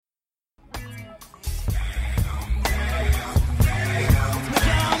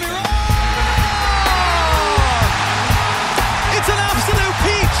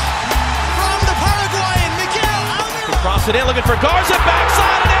Toss it in, looking for Garza,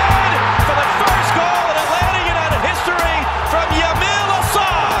 backside and in for the first goal in Atlanta United history from Yamil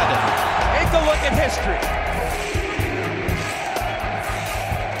Asad. Take a look at history.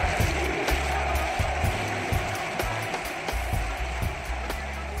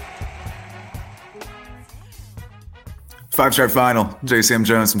 Five-star final. J. Sam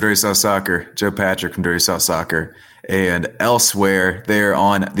Jones from Dirty South Soccer, Joe Patrick from Dirty South Soccer, and elsewhere there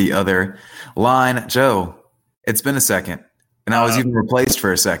on the other line. Joe, it's been a second, and I was even replaced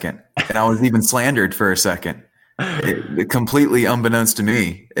for a second, and I was even slandered for a second, completely unbeknownst to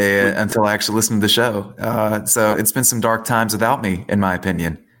me until I actually listened to the show. So it's been some dark times without me, in my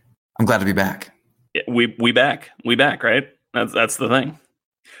opinion. I'm glad to be back. We back, right? That's the thing.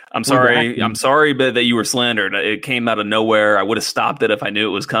 I'm sorry that you were slandered. It came out of nowhere. I would have stopped it if I knew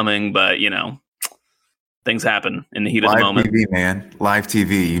it was coming, but things happen in the heat of the moment. Live TV, man. Live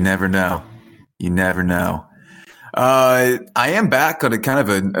TV. You never know. I am back on a kind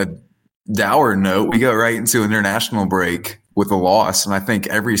of a dour note. We go right into an international break with a loss, and I think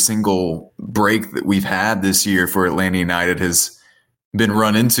every single break that we've had this year for Atlanta United has been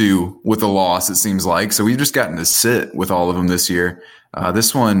run into with a loss, it seems like. So we've just gotten to sit with all of them this year.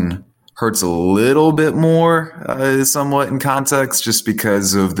 This one hurts a little bit more, somewhat in context, just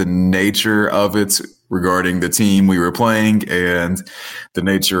because of the nature of it regarding the team we were playing and the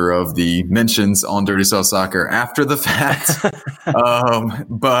nature of the mentions on Dirty South Soccer after the fact.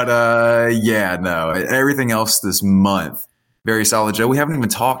 Everything else this month, very solid, Joe. We haven't even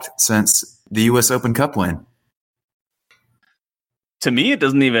talked since the U.S. Open Cup win. To me, it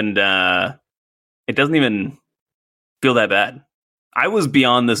doesn't even feel that bad. I was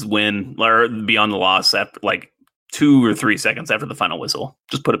beyond this win or beyond the loss after like 2 or 3 seconds after the final whistle.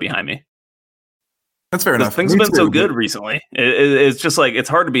 Just put it behind me. That's fair enough. Things have been so good recently. It's just like it's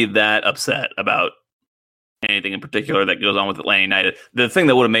hard to be that upset about anything in particular that goes on with Atlanta United. The thing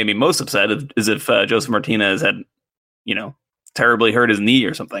that would have made me most upset is if Josef Martinez had, terribly hurt his knee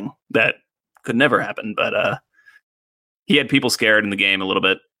or something. That could never happen. But he had people scared in the game a little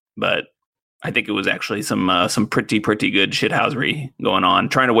bit. But I think it was actually some pretty good shithousery going on,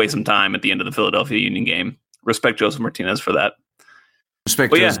 trying to waste some time at the end of the Philadelphia Union game. Respect Josef Martinez for that.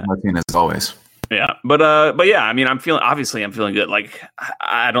 Respect Josef Martinez always. Yeah, but yeah, I mean, I'm feeling good. Like,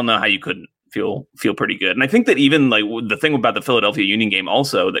 I don't know how you couldn't feel pretty good. And I think that even like the thing about the Philadelphia Union game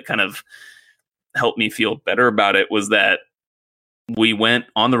also that kind of helped me feel better about it was that we went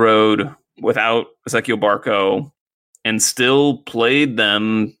on the road without Ezequiel Barco and still played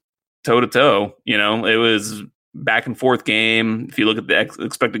them toe to toe. It was back and forth game. If you look at the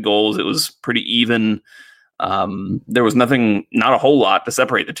expected goals, it was pretty even. There was not a whole lot to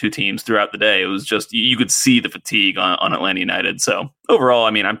separate the two teams throughout the day. It was just, you could see the fatigue on Atlanta United. So overall,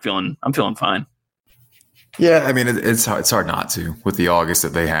 I mean, I'm feeling fine. Yeah. I mean, it's hard not to with the August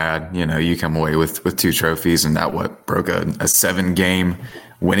that they had. You come away with 2 trophies and that broke a 7-game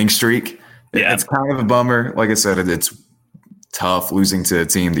winning streak. Yeah. It's kind of a bummer. Like I said, it's tough losing to a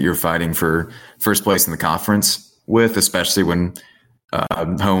team that you're fighting for first place in the conference with, especially when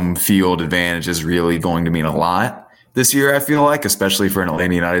home field advantage is really going to mean a lot this year, I feel like, especially for an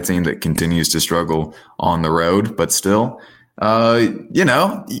Atlanta United team that continues to struggle on the road. But still, you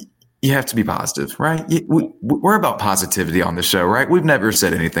have to be positive, right? We're about positivity on the show, right? We've never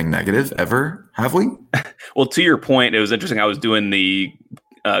said anything negative ever, have we? Well, to your point, it was interesting. I was doing the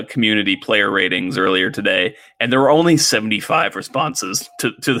community player ratings earlier today, and there were only 75 responses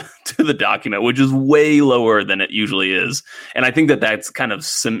to the document, which is way lower than it usually is. And I think that's kind of a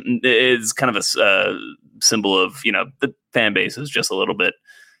symbol of the fan base is just a little bit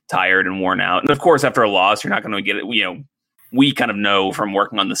tired and worn out. And of course, after a loss, you're not going to get it. We kind of know from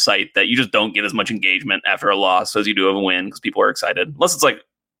working on the site that you just don't get as much engagement after a loss as you do of a win because people are excited, unless it's like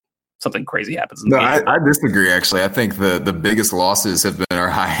something crazy happens. No, I disagree. Actually, I think the biggest losses have been our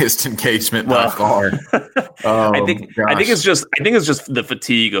highest engagement by far. I think it's just the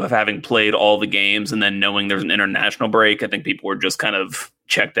fatigue of having played all the games and then knowing there's an international break. I think people were just kind of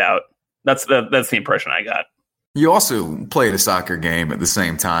checked out. That's the impression I got. You also played a soccer game at the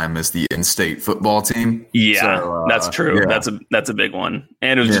same time as the in-state football team. Yeah, so, that's true. Yeah. That's a big one.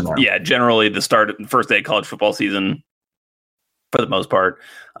 And it was generally the first day of college football season. For the most part,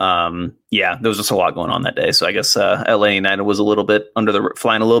 there was just a lot going on that day. So I guess LA United was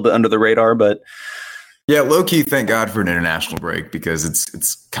flying a little bit under the radar, but yeah, low key. Thank God for an international break because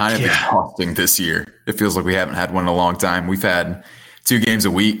it's kind of exhausting this year. It feels like we haven't had one in a long time. We've had 2 games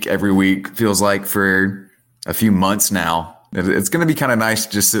a week every week. Feels like for a few months now. It's going to be kind of nice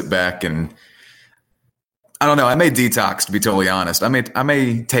to just sit back and I don't know. I may detox, to be totally honest. I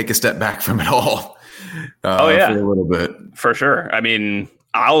may take a step back from it all For a little bit. For sure. I mean,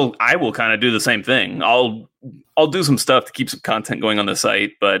 I will kind of do the same thing. I'll do some stuff to keep some content going on the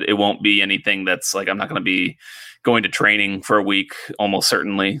site, but it won't be anything that's like, I'm not going to be going to training for a week, almost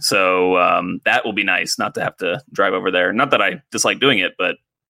certainly. So that will be nice not to have to drive over there. Not that I dislike doing it, but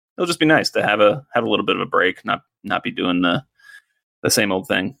it'll just be nice to have a little bit of a break, not be doing the same old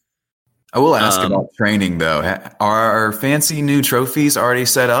thing. I will ask about training though. Are fancy new trophies already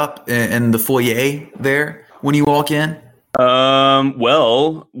set up in the foyer there when you walk in?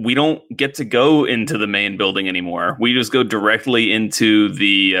 Well, we don't get to go into the main building anymore. We just go directly into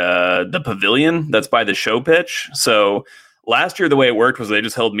the pavilion that's by the show pitch. So last year, the way it worked was they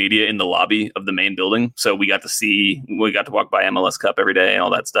just held media in the lobby of the main building. So we got to walk by MLS Cup every day and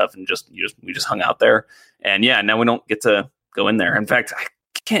all that stuff, and we just hung out there. And yeah, now we don't get to go in there. In fact, I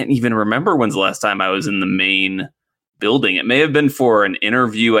can't even remember when's the last time I was in the main building. It may have been for an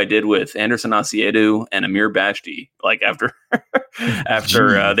interview I did with Anderson Asiedu and Amir Bashti, like after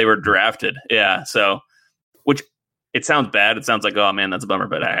they were drafted. Yeah. So, which it sounds bad. It sounds like, oh man, that's a bummer.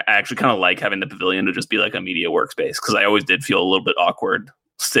 But I actually kind of like having the pavilion to just be like a media workspace, because I always did feel a little bit awkward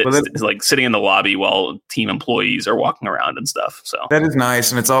like sitting in the lobby while team employees are walking around and stuff. So that is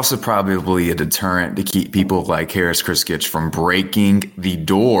nice. And it's also probably a deterrent to keep people like Harris Kriskic from breaking the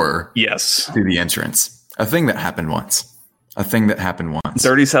door to the entrance. A thing that happened once.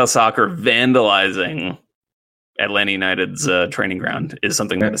 Dirty South Soccer vandalizing Atlanta United's training ground is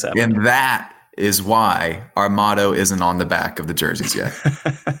something that has happened. And that is why our motto isn't on the back of the jerseys yet.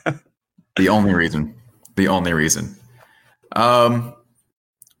 The only reason.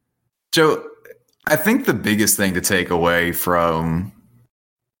 Joe, I think the biggest thing to take away from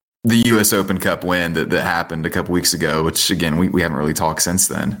the U.S. Open Cup win that happened a couple weeks ago, which again we haven't really talked since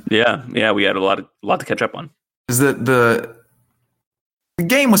then. Yeah, we had a lot to catch up on. Is that the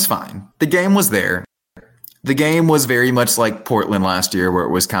game was fine. The game was there. The game was very much like Portland last year, where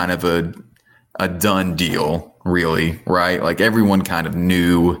it was kind of a done deal, really, right? Like everyone kind of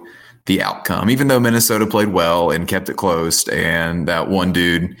knew the outcome, even though Minnesota played well and kept it close. And that one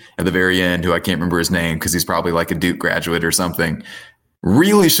dude at the very end, who I can't remember his name because he's probably like a Duke graduate or something,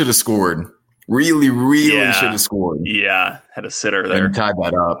 really should have scored. Really should have scored. Yeah, had a sitter there. And tied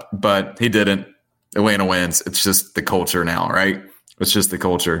that up, but he didn't. Atlanta wins. It's just the culture now, right? It's just the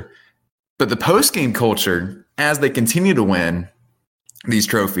culture. But the post-game culture, as they continue to win these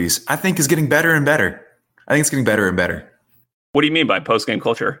trophies, I think is getting better and better. What do you mean by post-game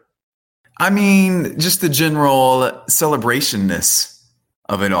culture? I mean, just the general celebration-ness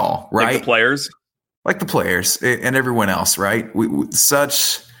of it all, right? Like the players and everyone else, right? We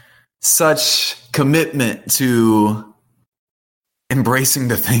such commitment to embracing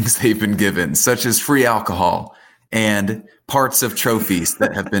the things they've been given, such as free alcohol and parts of trophies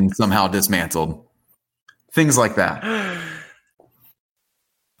that have been somehow dismantled. Things like that.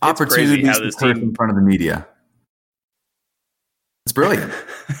 Opportunities to put in front of the media. It's brilliant.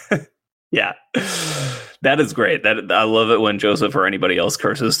 Yeah, that is great. I love it when Joseph or anybody else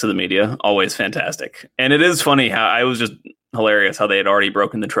curses to the media. Always fantastic. And it is funny how I was just hilarious how they had already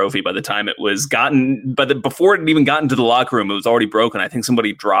broken the trophy by the time it was gotten, but before it even got into the locker room, it was already broken. I think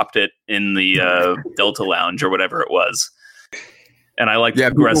somebody dropped it in the Delta Lounge or whatever it was. And I like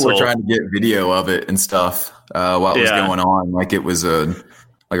people were trying to get video of it and stuff while it was going on. Like it was a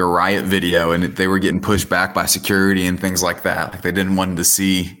riot video, and they were getting pushed back by security and things like that. Like they didn't want to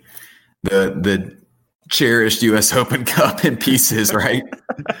see the cherished U.S. Open Cup in pieces, right?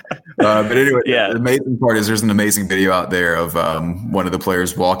 But anyway, the amazing part is there's an amazing video out there of one of the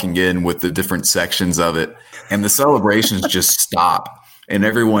players walking in with the different sections of it, and the celebrations just stop. And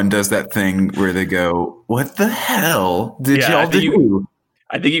everyone does that thing where they go, "What the hell did y'all do?"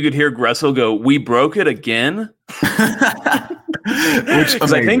 I think you could hear Gressel go, "We broke it again." Which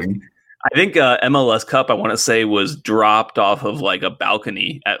I think MLS Cup, I want to say, was dropped off of like a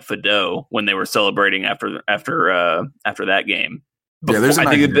balcony at Fido when they were celebrating after that game.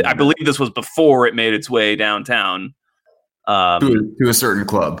 I believe this was before it made its way downtown to a certain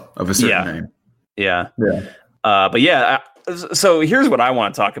club of a certain name. Yeah. But yeah. So here's what I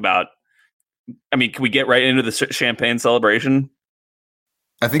want to talk about. I mean, can we get right into the champagne celebration?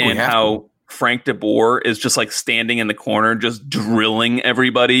 I think we have how Frank de Boer is just like standing in the corner, just drilling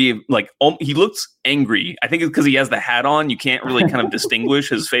everybody. Like he looks angry. I think it's because he has the hat on. You can't really kind of distinguish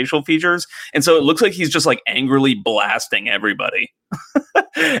his facial features. And so it looks like he's just like angrily blasting everybody.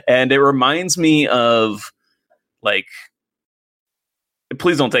 And it reminds me of like,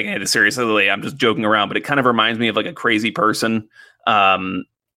 please don't take any of this seriously. I'm just joking around, but it kind of reminds me of like a crazy person.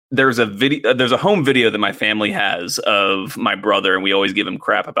 there's a home video that my family has of my brother, and we always give him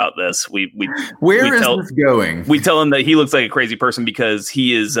crap about this. Where is this going? We tell him that he looks like a crazy person because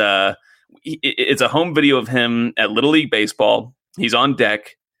he is. It's a home video of him at Little League Baseball. He's on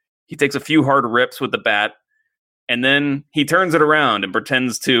deck. He takes a few hard rips with the bat, and then he turns it around and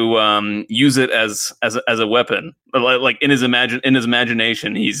pretends to use it as a weapon. Like in his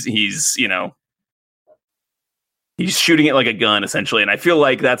imagination, he's he's shooting it like a gun, essentially. And I feel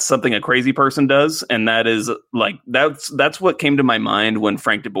like that's something a crazy person does. And that is like, that's what came to my mind when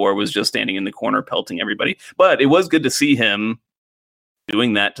Frank DeBoer was just standing in the corner pelting everybody. But it was good to see him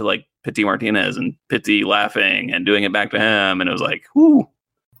doing that to like Pity Martinez, and Pity laughing and doing it back to him. And it was like, whoo,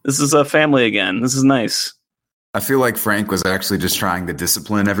 this is a family again. This is nice. I feel like Frank was actually just trying to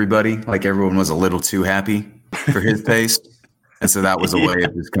discipline everybody. Like everyone was a little too happy for his taste. And so that was a way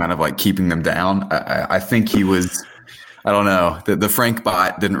of just kind of like keeping them down. I think he was, I don't know, the Frank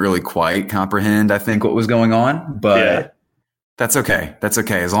bot didn't really quite comprehend, I think, what was going on. But that's okay. That's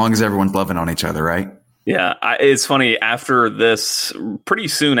okay. As long as everyone's loving on each other, right? Yeah. It's funny, after this, pretty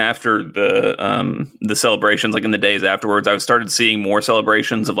soon after the celebrations, like in the days afterwards, I started seeing more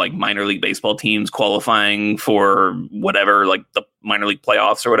celebrations of like minor league baseball teams qualifying for whatever, like the minor league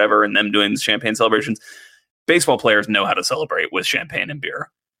playoffs or whatever, and them doing champagne celebrations. Baseball players know how to celebrate with champagne and beer,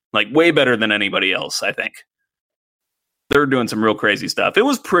 like way better than anybody else. I think they're doing some real crazy stuff. It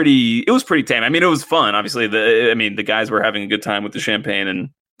was pretty tame. I mean, it was fun. Obviously, the guys were having a good time with the champagne and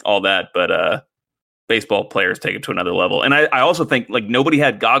all that, but baseball players take it to another level. And I also think like nobody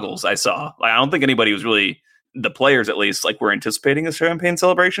had goggles. I saw. Like, I don't think anybody was really, the players at least, like were anticipating a champagne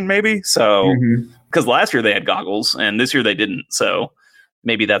celebration. Maybe so because last year they had goggles and this year they didn't. So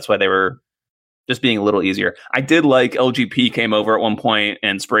maybe that's why they were just being a little easier. I did like LGP came over at one point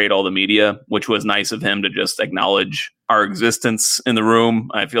and sprayed all the media, which was nice of him to just acknowledge our existence in the room.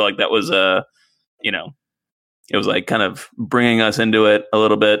 I feel like that was it was like kind of bringing us into it a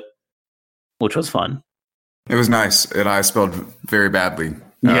little bit, which was fun. It was nice, and I spelled very badly.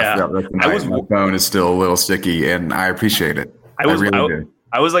 Yeah, my phone is still a little sticky, and I appreciate it. I really do.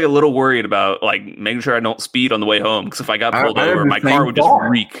 I was like a little worried about like making sure I don't speed on the way home, because if I got pulled over, my car would just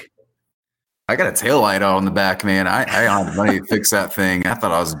reek. I got a taillight on the back, man. I had money to fix that thing. I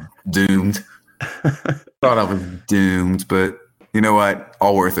thought I was doomed. But you know what?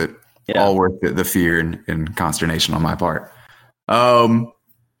 All worth it. Yeah. All worth it. The fear and consternation on my part.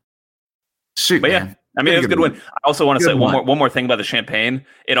 Shoot, but yeah, man. I mean, it was a good win. I also want to say one more thing about the champagne.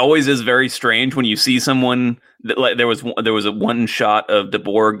 It always is very strange when you see someone that, like, there was a one shot of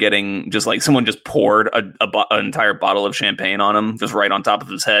DeBoer getting just like someone just poured an entire bottle of champagne on him, just right on top of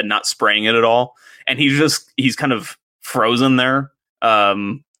his head, not spraying it at all, and he's kind of frozen there,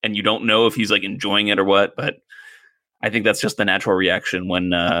 and you don't know if he's like enjoying it or what. But I think that's just the natural reaction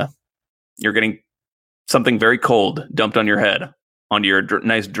when you're getting something very cold dumped on your head, onto your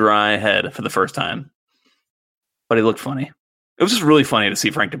nice dry head for the first time. But it looked funny. It was just really funny to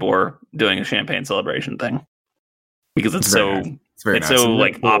see Frank DeBoer doing a champagne celebration thing, because it's so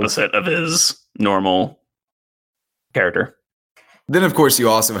like opposite of his normal character. Then, of course, you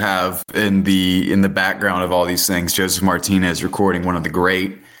also have in the background of all these things, Joseph Martinez recording one of the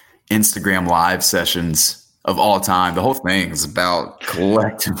great Instagram live sessions of all time. The whole thing is about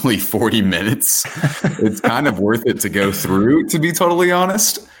collectively 40 minutes. It's kind of worth it to go through, to be totally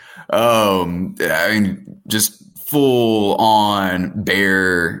honest. I mean, just full on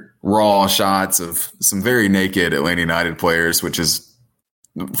bare raw shots of some very naked Atlanta United players, which is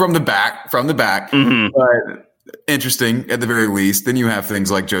from the back, but interesting at the very least. Then you have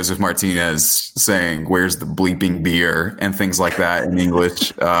things like Joseph Martinez saying, "Where's the bleeping beer?" and things like that in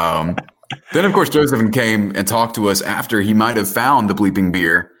English. Then, of course, Joseph came and talked to us after he might have found the bleeping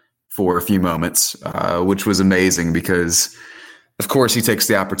beer for a few moments, which was amazing because, of course, he takes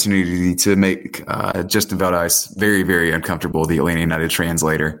the opportunity to make Justin Valdice very, very uncomfortable, the Atlanta United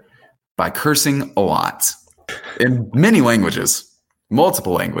translator, by cursing a lot in many languages,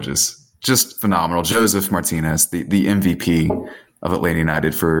 multiple languages. Just phenomenal. Joseph Martinez, the MVP of Atlanta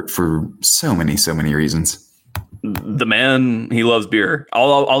United for so many reasons. The man, he loves beer.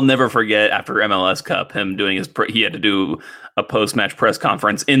 I'll never forget after MLS Cup, him doing he had to do a post-match press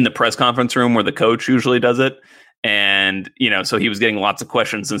conference in the press conference room where the coach usually does it. And, so he was getting lots of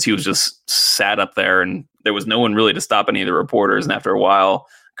questions since he was just sat up there and there was no one really to stop any of the reporters. And after a while,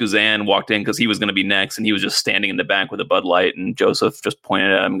 Guzan walked in because he was going to be next and he was just standing in the back with a Bud Light, and Joseph just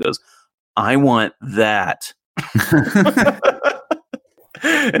pointed at him and goes, "I want that."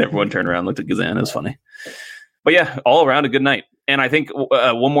 And everyone turned around and looked at Guzan. It was funny. But yeah, all around a good night. And I think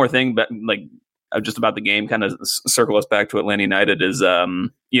one more thing, but like just about the game, kind of circle us back to Atlanta United, is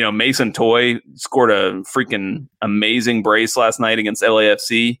Mason Toye scored a freaking amazing brace last night against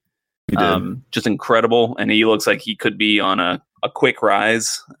LAFC. He did. Just incredible, and he looks like he could be on a quick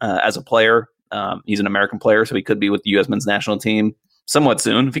rise as a player. He's an American player, so he could be with the U.S. men's national team somewhat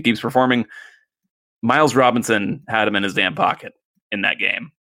soon if he keeps performing. Miles Robinson had him in his damn pocket in that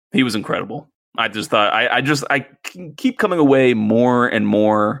game. He was incredible. I just thought I keep coming away more and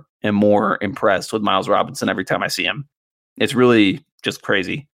more and more impressed with Miles Robinson every time I see him. It's really just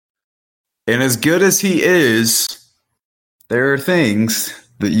crazy. And as good as he is, there are things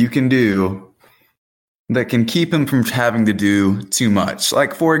that you can do that can keep him from having to do too much.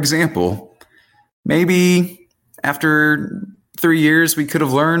 Like, for example, maybe after 3 years, we could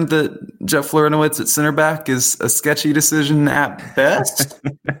have learned that Jeff Larentowicz at center back is a sketchy decision at best.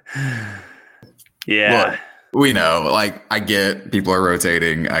 Yeah. Look, we know, like, I get people are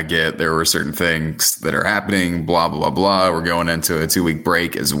rotating. I get there were certain things that are happening, blah, blah, blah. We're going into a 2-week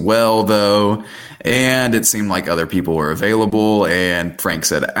break as well, though. And it seemed like other people were available. And Frank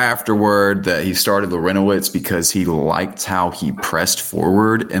said afterward that he started Larentowicz because he liked how he pressed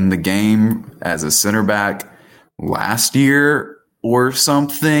forward in the game as a center back last year or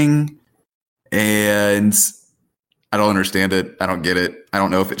something. And I don't understand it. I don't get it. I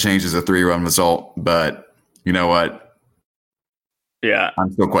don't know if it changes a 3-run result, but you know what? Yeah.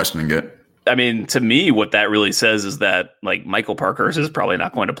 I'm still questioning it. I mean, to me, what that really says is that, like, Michael Parkhurst is probably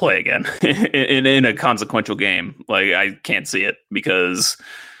not going to play again in a consequential game. Like, I can't see it because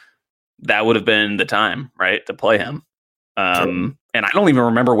that would have been the time, right, to play him. And I don't even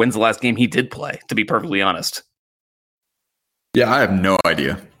remember when's the last game he did play, to be perfectly honest. Yeah, I have no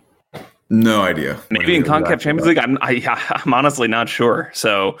idea. No idea. Maybe in CONCACAF Champions League. I'm honestly not sure.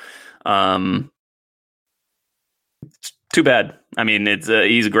 So, too bad. I mean,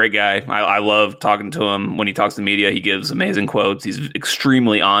 he's a great guy. I love talking to him. When he talks to media, he gives amazing quotes. He's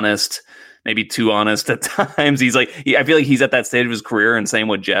extremely honest, maybe too honest at times. He's like, I feel like he's at that stage of his career, and same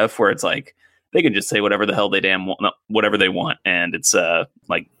with Jeff, where it's like they can just say whatever the hell they whatever they want, and it's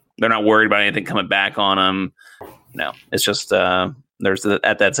like they're not worried about anything coming back on them. No, it's just there's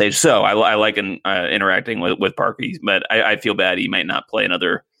at that stage. So I like interacting with Parky, but I feel bad he might not play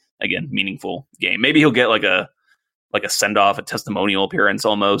another, again, meaningful game. Maybe he'll get like a send off, a testimonial appearance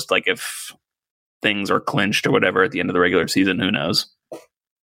almost, like if things are clinched or whatever at the end of the regular season. Who knows?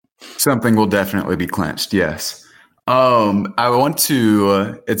 Something will definitely be clinched. Yes. I want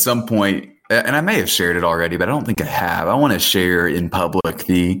to at some point, and I may have shared it already, but I don't think I have. I want to share in public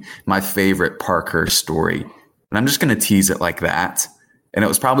my favorite Parkhurst story. And I'm just going to tease it like that. And it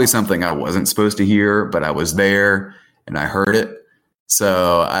was probably something I wasn't supposed to hear, but I was there and I heard it.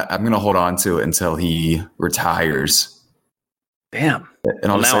 So I'm going to hold on to it until he retires. Damn.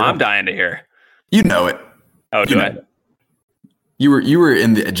 And now I'm dying to hear. You know it. Oh, do I? You were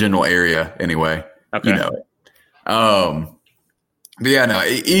in the general area anyway. Okay. You know it. But yeah, no,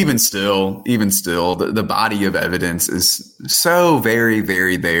 even still, the body of evidence is so very,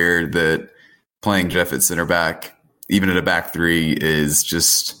 very there that playing Jeff at center back, even at a back three, is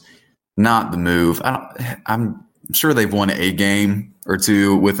just not the move. I'm sure they've won a game or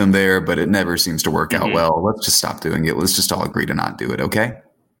two with him there, but it never seems to work out well. Let's just stop doing it. Let's just all agree to not do it. Okay.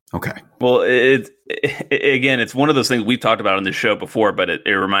 Well, it's one of those things we've talked about on this show before, but it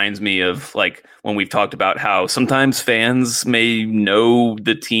reminds me of like when we've talked about how sometimes fans may know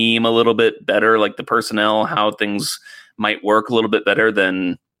the team a little bit better, like the personnel, how things might work a little bit better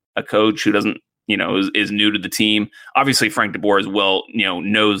than a coach who doesn't, is new to the team. Obviously, Frank DeBoer as well,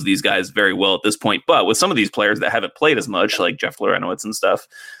 knows these guys very well at this point. But with some of these players that haven't played as much, like Jeff Larentowicz and stuff,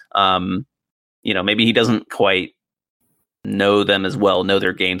 maybe he doesn't quite know them as well, know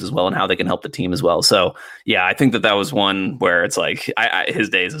their games as well, and how they can help the team as well. So, yeah, I think that was one where it's like his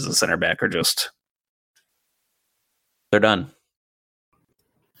days as a center back are just they're done.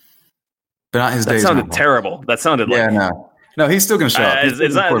 But not his days. That sounded terrible. That sounded like no. He's still going to show up.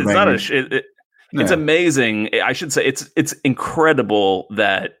 It's amazing. I should say it's incredible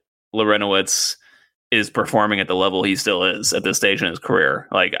that Larentowicz is performing at the level he still is at this stage in his career.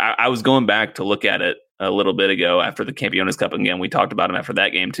 Like I was going back to look at it a little bit ago after the Campeones Cup again. We talked about him after that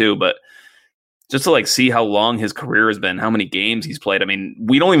game too, but just to like see how long his career has been, how many games he's played. I mean,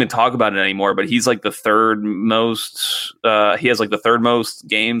 we don't even talk about it anymore, but he's like the third most. He has like the third most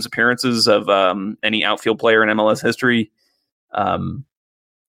games appearances of any outfield player in MLS history.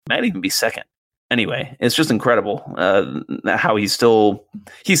 Might even be second. Anyway, it's just incredible how he's still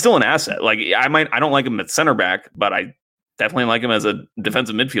an asset. Like I don't like him at center back, but I definitely like him as a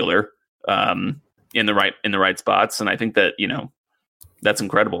defensive midfielder in the right spots. And I think that that's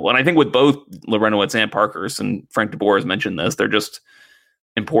incredible. And I think with both Larentowicz and Parkhurst, and Frank DeBoer has mentioned this, they're just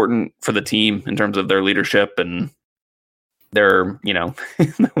important for the team in terms of their leadership and their,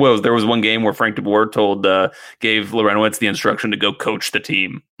 well, there was one game where Frank DeBoer gave Larentowicz the instruction to go coach the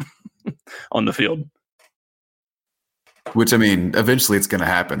team on the field. Which, I mean, eventually it's going to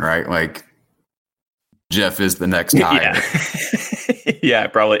happen, right? Like, Jeff is the next guy. Yeah,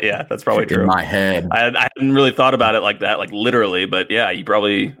 probably. Yeah, that's probably true. In my head, I hadn't really thought about it like that, like literally. But yeah, I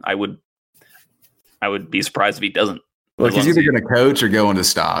would be surprised if he doesn't. Look, he's either going to coach or go into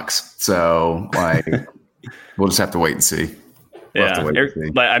stocks. So, like, we'll just have to wait and see.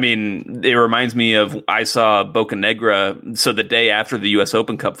 But I mean, it reminds me of I saw Bocanegra. So the day after the U.S.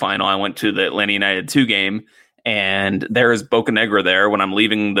 Open Cup final, I went to the Atlanta United 2 game. And there is Bocanegra there when I'm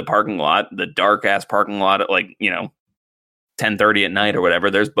leaving the parking lot, the dark ass parking lot at 10:30 at night or whatever.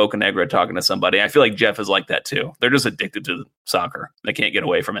 There's Bocanegra talking to somebody. I feel like Jeff is like that too. They're just addicted to soccer. They can't get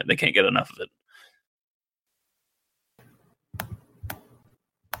away from it. They can't get enough of it.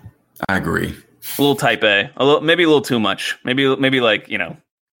 I agree. A little type A, maybe a little too much. Maybe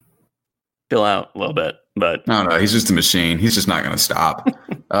chill out a little bit. But no, he's just a machine. He's just not going to stop.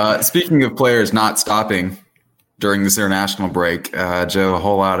 Speaking of players not stopping during this international break, Joe, a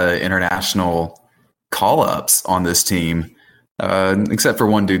whole lot of international call-ups on this team, except for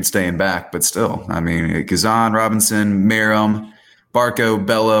one dude staying back. But still, I mean, Gazan, Robinson, Meram, Barco,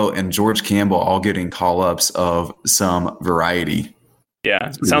 Bello, and George Campbell all getting call-ups of some variety. Yeah,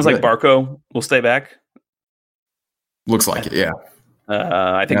 it sounds like Barco will stay back. Looks like it, yeah.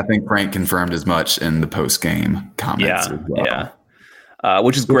 I think Frank confirmed as much in the post-game comments.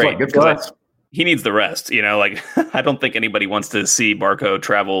 Which is great because he needs the rest. I don't think anybody wants to see Barco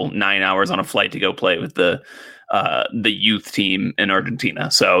travel 9 hours on a flight to go play with the youth team in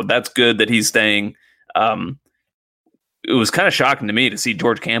Argentina. So that's good that he's staying. It was kind of shocking to me to see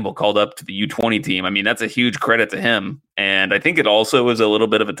George Campbell called up to the U20 team. I mean, that's a huge credit to him. And I think it also is a little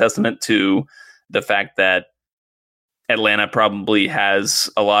bit of a testament to the fact that Atlanta probably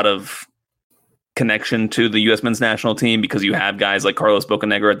has a lot of connection to the U.S. men's national team because you have guys like Carlos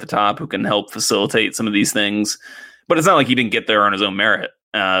Bocanegra at the top who can help facilitate some of these things. But it's not like he didn't get there on his own merit.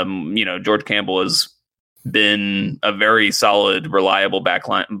 George Campbell has been a very solid, reliable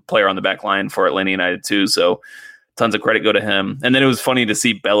backline player on the back line for Atlanta United too. So tons of credit go to him. And then it was funny to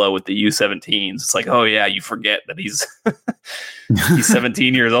see Bello with the U17s. It's like, oh yeah, you forget that he's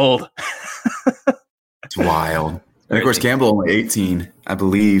 17 years old. It's wild. And of course, Campbell only 18, I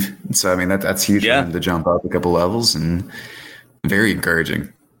believe. So I mean, that's huge for him to jump up a couple levels, and very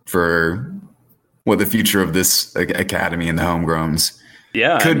encouraging for what the future of this academy and the homegrowns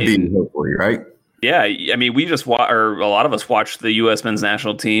could be, hopefully, right? Yeah, I mean, we just a lot of us watched the U.S. men's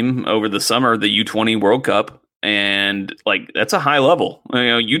national team over the summer, the U20 World Cup, and that's a high level.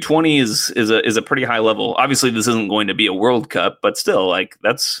 U20 is a pretty high level. Obviously, this isn't going to be a World Cup, but still,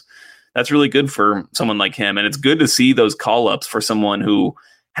 that's really good for someone like him. And it's good to see those call-ups for someone who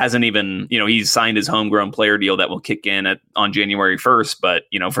hasn't even, he's signed his homegrown player deal that will kick in on January 1st. But,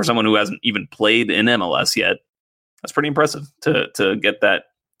 for someone who hasn't even played in MLS yet, that's pretty impressive to get that,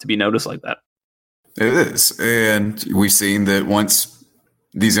 to be noticed like that. It is. And we've seen that once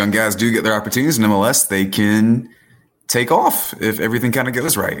these young guys do get their opportunities in MLS, they can take off if everything kind of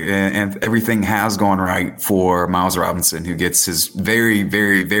goes right. And everything has gone right for Miles Robinson, who gets his very,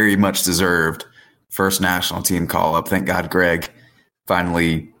 very, very much deserved first national team call up. Thank God Greg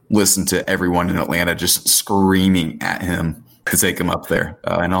finally listened to everyone in Atlanta just screaming at him to take him up there.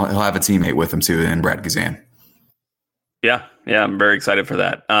 And he'll have a teammate with him too, in Brad Guzan. Yeah, I'm very excited for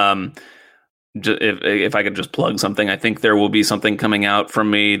that. If I could just plug something, I think there will be something coming out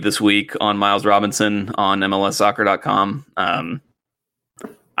from me this week on Miles Robinson on MLSsoccer.com.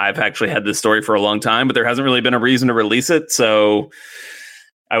 I've actually had this story for a long time, but there hasn't really been a reason to release it. So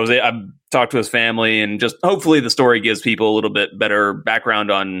I talked to his family, and just hopefully the story gives people a little bit better background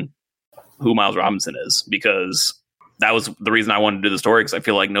on who Miles Robinson is, because that was the reason I wanted to do the story, because I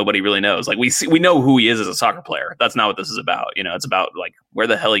feel like nobody really knows. Like we know who he is as a soccer player. That's not what this is about. It's about where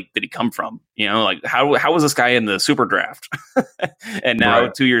the hell did he come from? How was this guy in the super draft? And now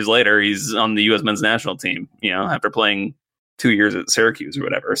 2 years later, he's on the U.S. men's national team, after playing 2 years at Syracuse or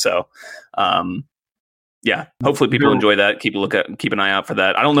whatever. So, hopefully people enjoy that. Keep an eye out for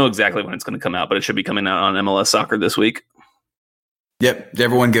that. I don't know exactly when it's going to come out, but it should be coming out on MLS Soccer this week. Yep.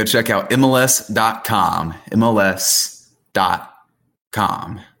 Everyone go check out MLS.com. MLS.com.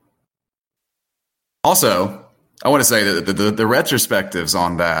 Also, I want to say that the retrospectives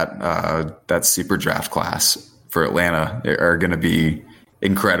on that super draft class for Atlanta are going to be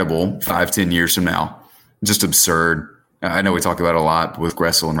incredible 5-10 years from now. Just absurd I know we talk about it a lot with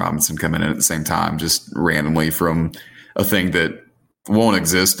Gressel and Robinson coming in at the same time, just randomly from a thing that won't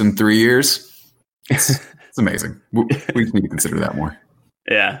exist in 3 years. It's amazing. We need to consider that more.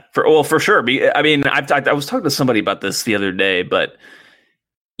 Yeah, for sure. I mean, I was talking to somebody about this the other day, but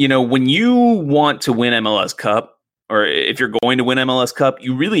when you want to win MLS Cup, or if you're going to win MLS Cup,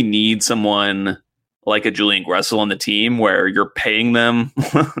 you really need someone like a Julian Gressel on the team where you're paying them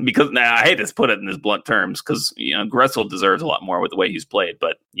because I hate to put it in this blunt terms because Gressel deserves a lot more with the way he's played,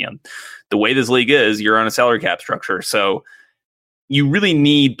 but the way this league is, you're on a salary cap structure, so you really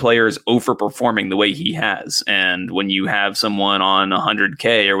need players overperforming the way he has. And when you have someone on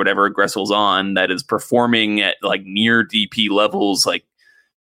 100K or whatever Gressel's on that is performing at like near DP levels, like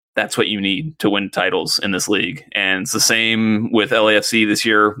that's what you need to win titles in this league. And it's the same with LAFC this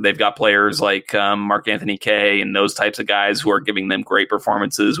year. They've got players like Mark-Anthony Kaye and those types of guys who are giving them great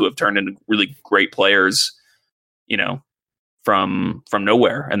performances, who have turned into really great players, from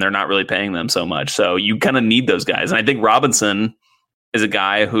nowhere, and they're not really paying them so much. So you kind of need those guys. And I think Robinson is a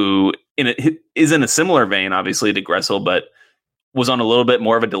guy who is in a similar vein, obviously, to Gressel, but was on a little bit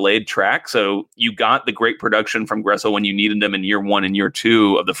more of a delayed track. So you got the great production from Gressel when you needed them in year 1 and year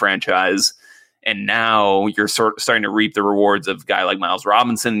 2 of the franchise. And now you're starting to reap the rewards of a guy like Miles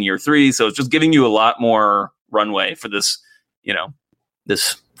Robinson in year 3. So it's just giving you a lot more runway for this,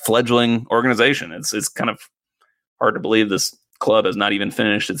 this fledgling organization. It's kind of hard to believe this club has not even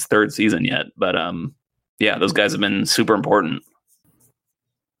finished its 3rd season yet. But yeah, those guys have been super important.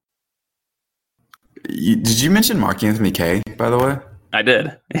 Did you mention Mark-Anthony Kaye, by the way? I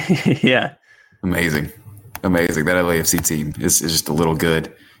did. Yeah. Amazing. That LAFC team is just a little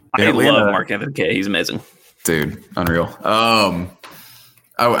good. I love Mark-Anthony Kaye. He's amazing. Dude, unreal.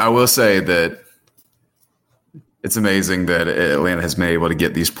 I will say that it's amazing that Atlanta has been able to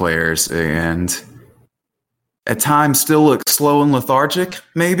get these players and at times still look slow and lethargic,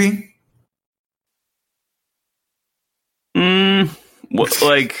 maybe? What,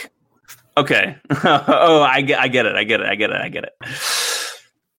 like... Okay. Oh, I get it.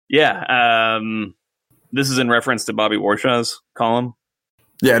 Yeah. This is in reference to Bobby Warshaw's column.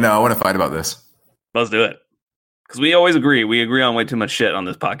 Yeah, no, I want to fight about this. Let's do it. Because we always agree. We agree on way too much shit on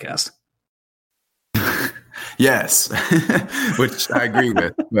this podcast. Yes, which I agree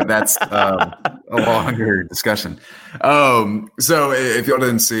with, but that's a longer discussion. So if y'all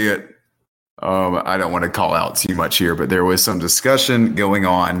didn't see it, I don't want to call out too much here, but there was some discussion going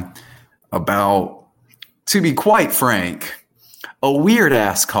on about, to be quite frank, a weird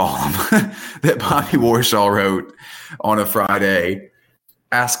ass column that Bobby Warshaw wrote on a Friday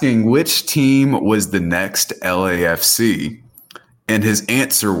asking which team was the next LAFC. And his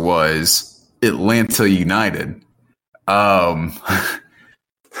answer was Atlanta United.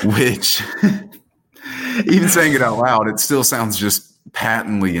 Which, even saying it out loud, it still sounds just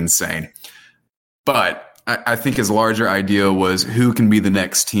patently insane. But I think his larger idea was who can be the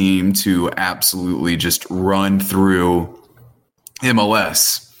next team to absolutely just run through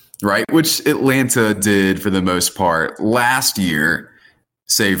MLS, right? Which Atlanta did for the most part last year,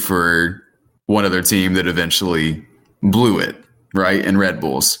 save for one other team that eventually blew it, right? In Red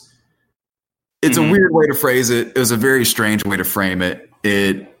Bulls. It's a weird way to phrase it. It was a very strange way to frame it.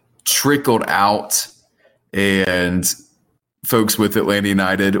 It trickled out, and folks with Atlanta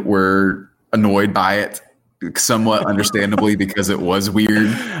United were annoyed by it. Somewhat understandably, because it was weird.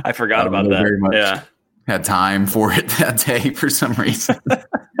 I forgot about that. Very much yeah, had time for it that day for some reason.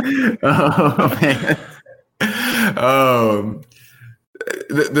 Oh man.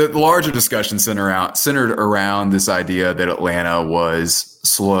 The larger discussion centered around this idea that Atlanta was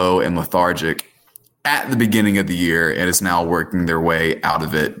slow and lethargic at the beginning of the year and is now working their way out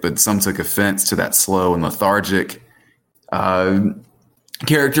of it. But some took offense to that slow and lethargic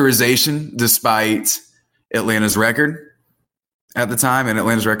characterization, despite Atlanta's record at the time, and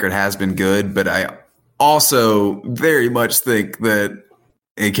Atlanta's record has been good, but I also very much think that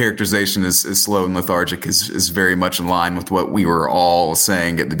a characterization is slow and lethargic is very much in line with what we were all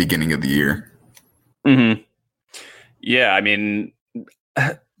saying at the beginning of the year. Mm-hmm. Yeah, I mean,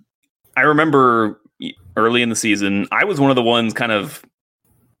 I remember early in the season, I was one of the ones kind of,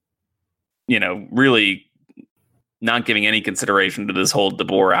 really not giving any consideration to this whole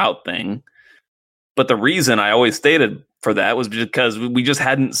DeBoer out thing. But the reason I always stated for that was because we just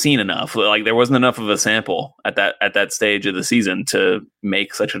hadn't seen enough. Like there wasn't enough of a sample at that stage of the season to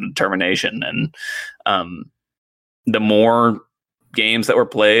make such a determination. And the more games that were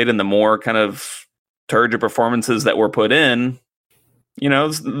played and the more kind of turgid performances that were put in,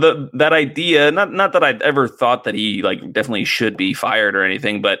 that idea, not that I'd ever thought that he like definitely should be fired or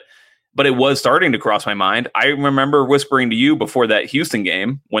anything, but but it was starting to cross my mind. I remember whispering to you before that Houston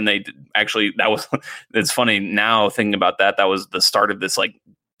game when they actually, that was, it's funny now thinking about that. That was the start of this like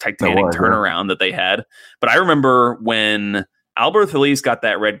titanic turnaround that they had. But I remember when Albert Feliz got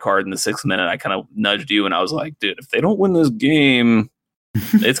that red card in the 6th minute, I kind of nudged you and I was like, dude, if they don't win this game,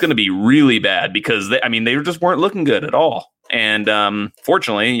 it's going to be really bad because they just weren't looking good at all. And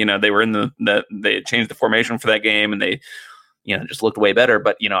fortunately, they were in they had changed the formation for that game and they, just looked way better.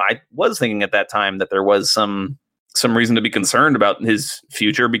 But, I was thinking at that time that there was some reason to be concerned about his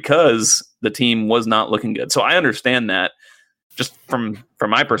future because the team was not looking good. So I understand that. Just from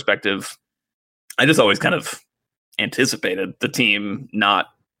my perspective, I just always kind of anticipated the team not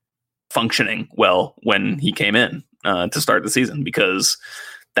functioning well when he came in to start the season, because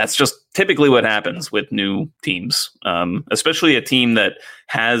that's just typically what happens with new teams, especially a team that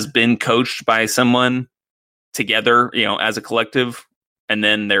has been coached by someone together, as a collective, and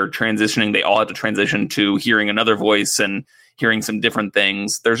then they're transitioning. They all have to transition to hearing another voice and hearing some different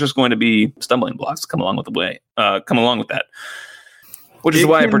things. There's just going to be stumbling blocks come along with that. Which is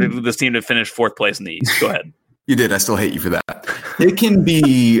why I predicted this team to finish 4th place in the East. Go ahead. You did. I still hate you for that. It can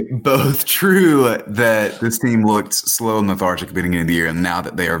be both true that this team looked slow and lethargic at the beginning of the year, and now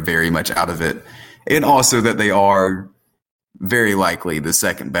that they are very much out of it, and also that they are very likely the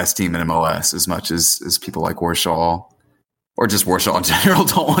second best team in MLS, as much as people like Warshaw, or just Warshaw in general,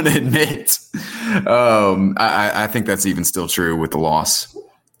 don't want to admit. I think that's even still true with the loss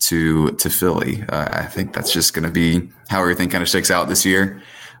to Philly. I think that's just going to be how everything kind of shakes out this year.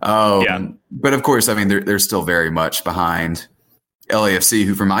 But of course, they're still very much behind LAFC,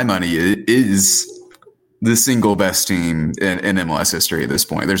 who for my money is the single best team in MLS history at this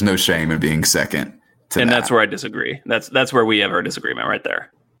point. There's no shame in being second to that. That's where I disagree. That's where we have our disagreement right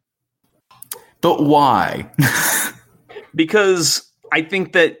there. But why? Because I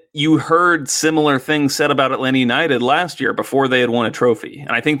think that you heard similar things said about Atlanta United last year before they had won a trophy.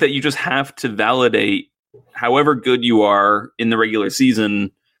 And I think that you just have to validate however good you are in the regular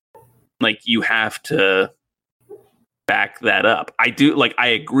season. Like, you have to back that up. I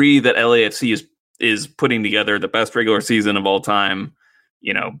agree that LAFC is putting together the best regular season of all time.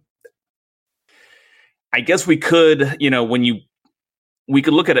 I guess we could, we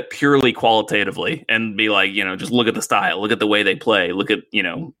could look at it purely qualitatively and be like, just look at the style, look at the way they play, look at,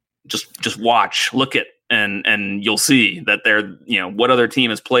 just watch, look at, and you'll see that they're, what other team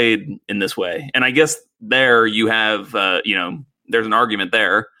has played in this way. And I guess there you have, there's an argument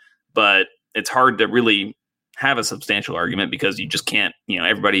there, but it's hard to really have a substantial argument because you just can't,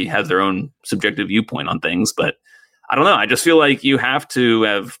 everybody has their own subjective viewpoint on things. But I don't know. I just feel like you have to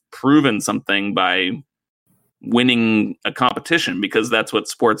have proven something by winning a competition, because that's what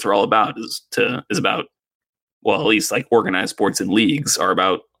sports are all about, is about, well, at least like organized sports and leagues are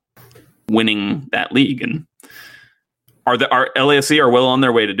about winning that league. And our LAFC are well on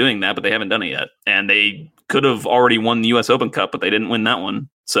their way to doing that, but they haven't done it yet. And they could have already won the US Open Cup, but they didn't win that one.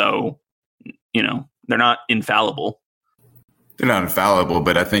 So, they're not infallible. They're not infallible,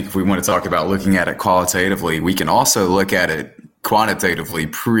 but I think if we want to talk about looking at it qualitatively, we can also look at it quantitatively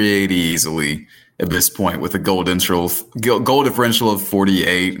pretty easily at this point, with a goal differential of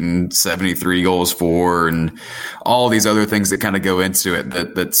 48 and 73 goals for, and all these other things that kind of go into it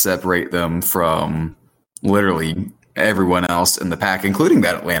that separate them from literally everyone else in the pack, including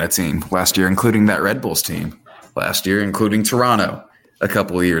that Atlanta team last year, including that Red Bulls team last year, including Toronto a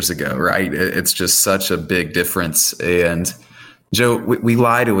couple of years ago, right? It's just such a big difference. And Joe, we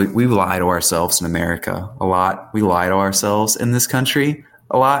lie to ourselves in America a lot. We lie to ourselves in this country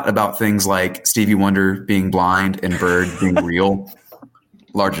a lot about things like Stevie Wonder being blind and Bird being real.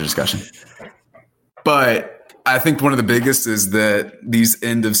 Larger discussion. But I think one of the biggest is that these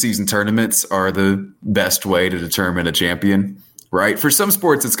end of season tournaments are the best way to determine a champion, right? For some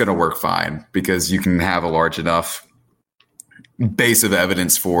sports, it's going to work fine because you can have a large enough base of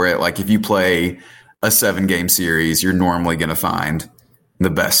evidence for it. Like if you play a 7-game series, you're normally going to find the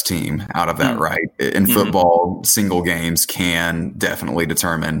best team out of that, right? In football, single games can definitely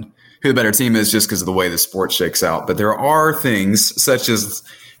determine who the better team is just because of the way the sport shakes out. But there are things such as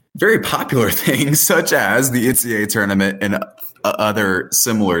very popular things such as the NCAA tournament and other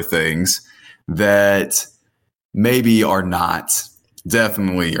similar things that definitely are not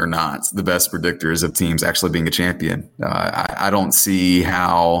the best predictors of teams actually being a champion. I don't see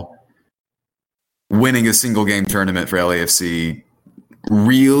how winning a single game tournament for LAFC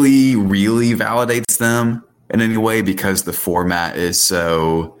really, really validates them in any way because the format is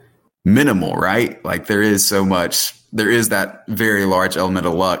so minimal, right? Like there is that very large element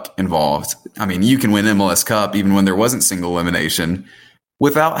of luck involved. I mean, you can win MLS Cup even when there wasn't single elimination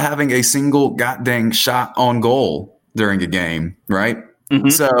without having a single goddamn shot on goal during a game, right? Mm-hmm.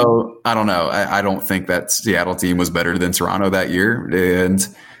 So I don't know. I don't think that Seattle team was better than Toronto that year, and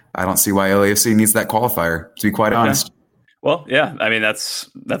I don't see why LAFC needs that qualifier, to be quite honest. Well, yeah, I mean that's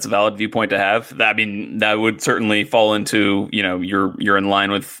a valid viewpoint to have. I mean that would certainly fall into, you know, you're in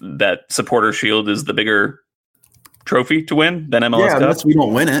line with that. Supporter Shield is the bigger trophy to win than MLS Cup. Unless we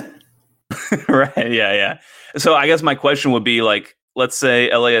don't win it. Right. Yeah. So I guess my question would be, like, let's say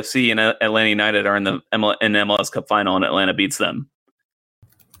LAFC and Atlanta United are in the MLS Cup final and Atlanta beats them.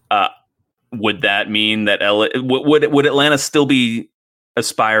 Would that mean that would Atlanta still be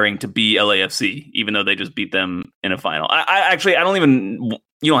aspiring to be LAFC, even though they just beat them in a final? I don't even.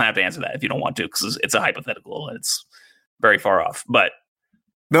 You don't have to answer that if you don't want to, because it's a hypothetical. It's very far off. But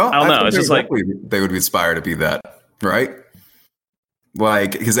no, I don't know. It's just like they would aspire to be that, right?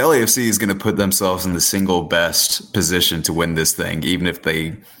 Like, because LAFC is going to put themselves in the single best position to win this thing, even if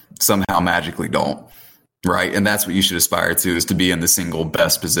they somehow magically don't, right? And that's what you should aspire to, is to be in the single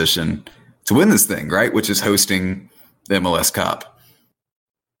best position to win this thing, right? Which is hosting the MLS Cup.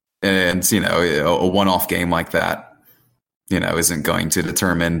 And, you know, a one-off game like that, you know, isn't going to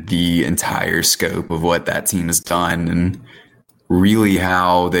determine the entire scope of what that team has done and really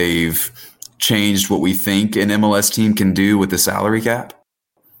how they've changed what we think an MLS team can do with the salary cap,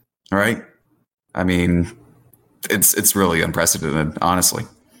 right? I mean, it's really unprecedented, honestly.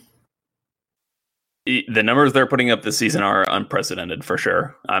 The numbers they're putting up this season are unprecedented for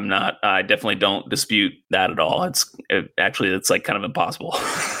sure. I definitely don't dispute that at all. It's like kind of impossible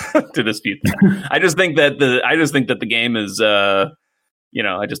to dispute that. I just think that the game is, I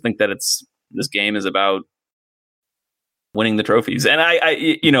just think that this game is about winning the trophies. And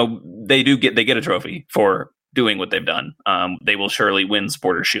they get a trophy for doing what they've done. They will surely win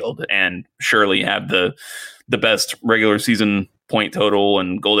Supporters Shield and surely have the best regular season point total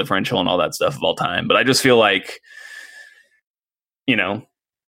and goal differential and all that stuff of all time. But I just feel like, you know,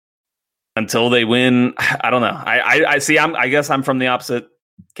 until they win, I don't know. I guess I'm from the opposite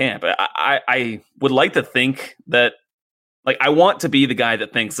camp. I would like to think that, like, I want to be the guy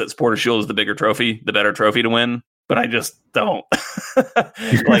that thinks that Supporters Shield is the bigger trophy, the better trophy to win. But I just don't.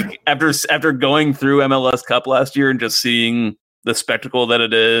 Like, after going through MLS Cup last year and just seeing the spectacle that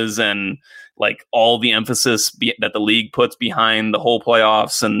it is, and like all the emphasis that the league puts behind the whole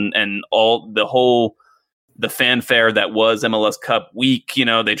playoffs and all the fanfare that was MLS Cup week, you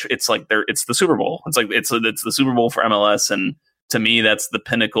know, it's the Super Bowl. It's like it's the Super Bowl for MLS, and to me, that's the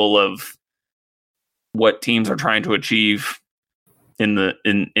pinnacle of what teams are trying to achieve in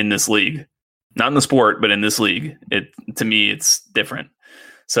this league. Not in the sport, but in this league. To me, it's different.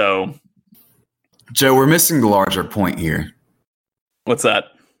 So, Joe, we're missing the larger point here. What's that?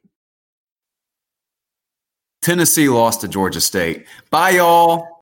 Tennessee lost to Georgia State. Bye, y'all.